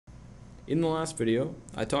In the last video,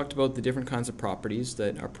 I talked about the different kinds of properties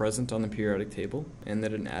that are present on the periodic table and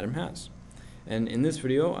that an atom has. And in this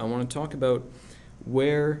video, I want to talk about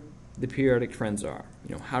where the periodic trends are.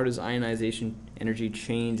 How does ionization energy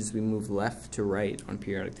change as we move left to right on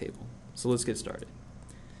periodic table? So let's get started.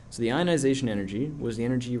 So the ionization energy was the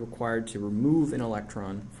energy required to remove an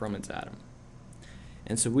electron from its atom.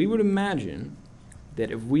 And so we would imagine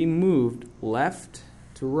that if we moved left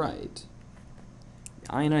to right,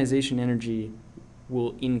 ionization energy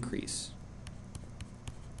will increase.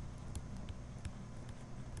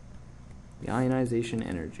 The ionization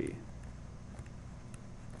energy.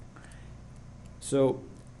 So,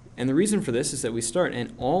 and the reason for this is that we start,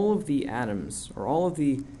 and all of the atoms, or all of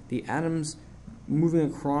the atoms moving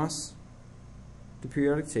across the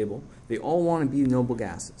periodic table, they all want to be noble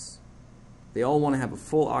gases. They all want to have a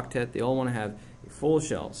full octet, they all want to have full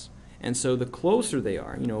shells. And so the closer they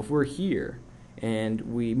are, if we're here, and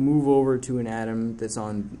we move over to an atom that's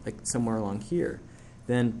on somewhere along here,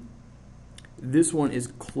 then this one is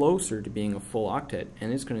closer to being a full octet,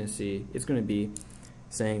 and it's going to be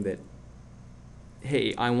saying that,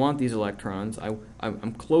 hey, I want these electrons,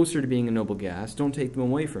 I'm closer to being a noble gas, don't take them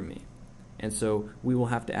away from me. And so we will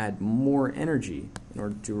have to add more energy in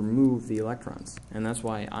order to remove the electrons. And that's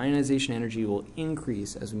why ionization energy will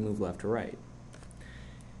increase as we move left to right.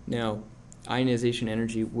 Now, ionization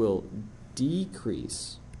energy will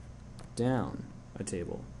decrease down a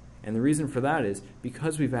table. And the reason for that is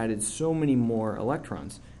because we've added so many more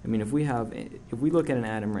electrons. I mean, if we look at an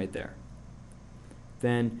atom right there,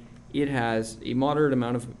 then it has a moderate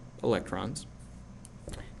amount of electrons.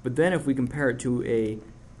 But then if we compare it to a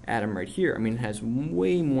atom right here, I mean, it has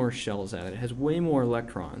way more shells at it. It has way more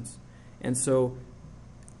electrons. And so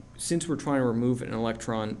since we're trying to remove an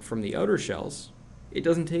electron from the outer shells, it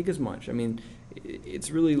doesn't take as much. I mean, it's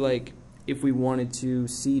really like if we wanted to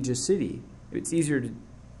siege a city. It's easier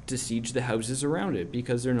to siege the houses around it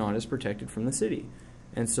because they're not as protected from the city.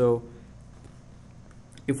 And so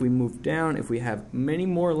if we move down, if we have many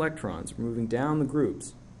more electrons moving down the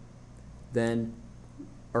groups, then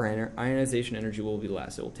our ionization energy will be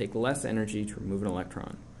less. It will take less energy to remove an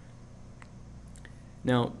electron.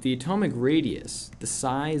 Now, the atomic radius, the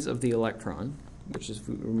size of the electron, which is, if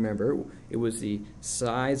we remember, it was the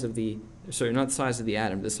size of the, sorry, not the size of the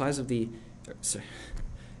atom, the size of the, sorry,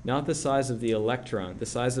 not the size of the electron, the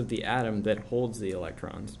size of the atom that holds the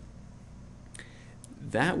electrons.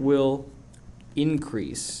 That will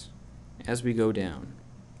increase as we go down.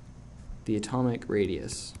 The atomic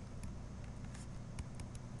radius.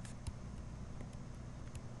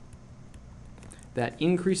 That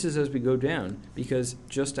increases as we go down because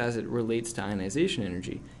just as it relates to ionization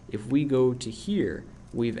energy, if we go to here,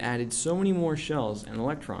 we've added so many more shells and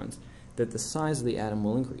electrons that the size of the atom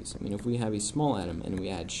will increase. I mean, if we have a small atom and we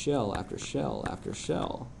add shell after shell after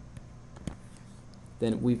shell,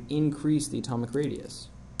 then we've increased the atomic radius.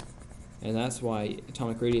 And that's why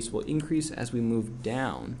atomic radius will increase as we move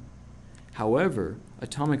down. However,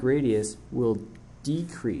 atomic radius will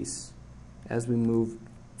decrease as we move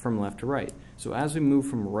from left to right. So as we move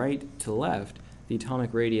from right to left, the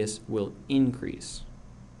atomic radius will increase.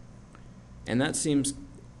 And that seems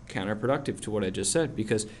counterproductive to what I just said,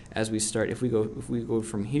 because as we start, if we go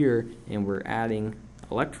from here and we're adding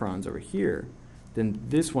electrons over here, then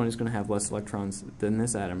this one is going to have less electrons than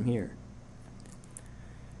this atom here.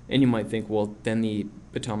 And you might think, well, then the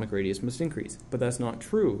atomic radius must increase. But that's not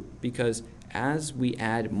true, because as we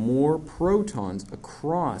add more protons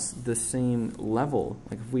across the same level,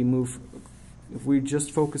 like if we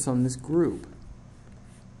just focus on this group,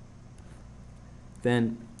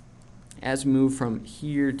 then as we move from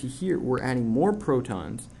here to here, we're adding more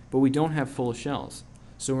protons, but we don't have full shells.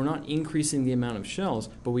 So we're not increasing the amount of shells,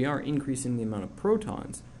 but we are increasing the amount of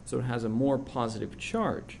protons, so it has a more positive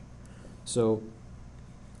charge. So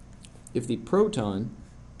if the proton,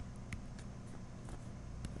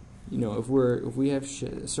 if we have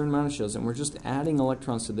a certain amount of shells and we're just adding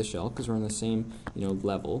electrons to the shell because we're on the same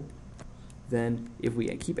level, then if we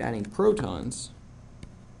keep adding protons,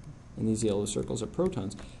 and these yellow circles are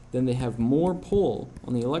protons, then they have more pull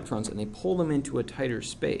on the electrons and they pull them into a tighter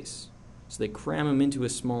space. So they cram them into a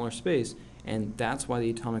smaller space, and that's why the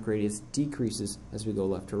atomic radius decreases as we go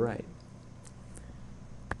left to right.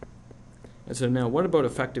 And so now, what about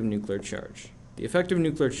effective nuclear charge? The effective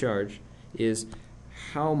nuclear charge is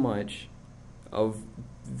how much of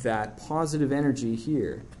that positive energy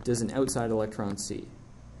here does an outside electron see.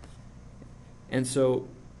 And so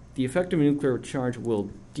the effective nuclear charge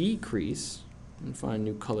will decrease. And find a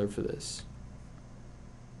new color for this.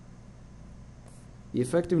 The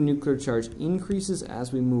effective nuclear charge increases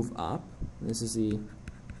as we move up. This is the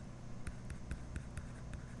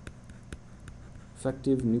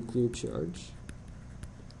effective nuclear charge.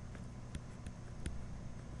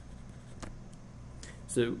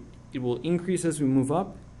 So it will increase as we move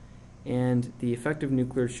up, and the effective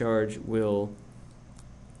nuclear charge will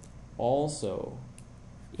also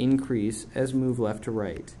increase as we move left to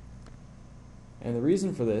right. And the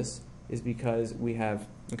reason for this is because we have,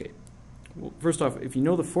 okay, well, first off, if you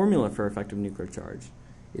know the formula for effective nuclear charge,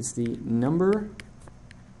 it's the number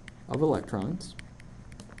of electrons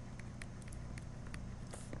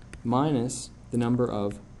minus the number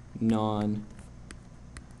of non-valence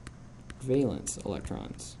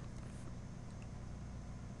electrons.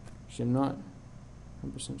 Actually, I'm not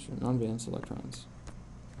 100% sure. Non-valence electrons.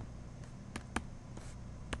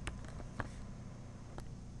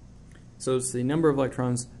 So it's the number of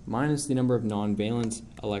electrons minus the number of non-valence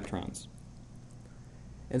electrons.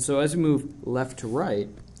 And so as we move left to right,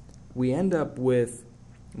 we end up with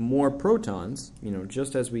more protons,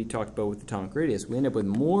 just as we talked about with atomic radius, we end up with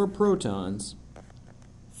more protons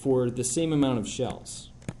for the same amount of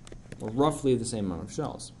shells, or roughly the same amount of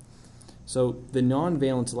shells. So the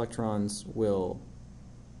non-valence electrons will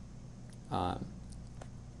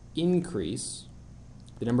increase.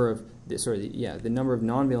 The number of the number of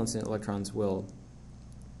non-valence electrons will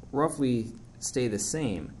roughly stay the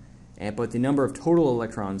same, but the number of total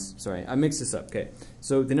electrons, I mixed this up, okay.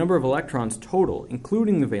 So the number of electrons total,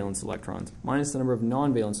 including the valence electrons, minus the number of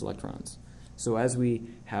non-valence electrons. So as we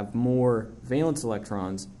have more valence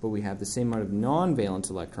electrons, but we have the same amount of non-valence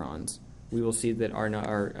electrons, we will see that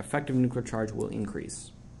our effective nuclear charge will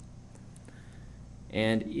increase.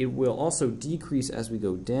 And it will also decrease as we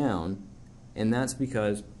go down, and that's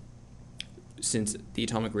because since the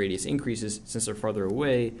atomic radius increases, since they're farther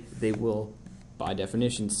away, they will, by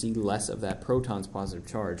definition, see less of that proton's positive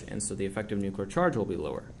charge, and so the effective nuclear charge will be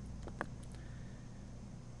lower.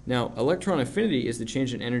 Now, electron affinity is the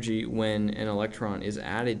change in energy when an electron is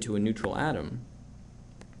added to a neutral atom.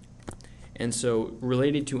 And so,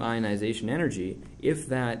 related to ionization energy, if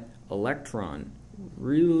that electron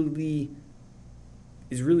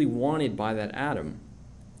is really wanted by that atom,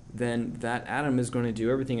 then that atom is going to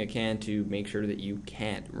do everything it can to make sure that you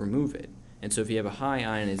can't remove it. And so if you have a high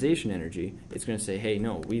ionization energy, it's going to say, hey,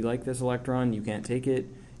 no, we like this electron, you can't take it,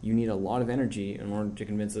 you need a lot of energy in order to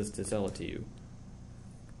convince us to sell it to you.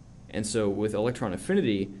 And so with electron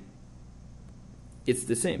affinity, it's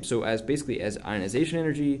the same. So as ionization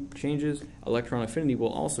energy changes, electron affinity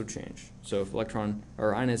will also change. So if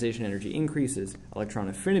ionization energy increases, electron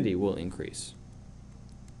affinity will increase.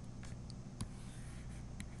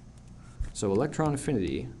 So electron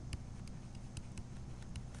affinity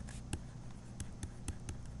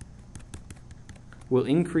will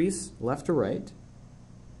increase left to right,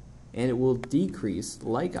 and it will decrease,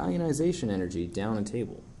 like ionization energy, down a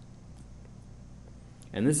table.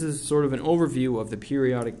 And this is sort of an overview of the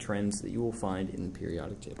periodic trends that you will find in the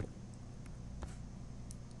periodic table.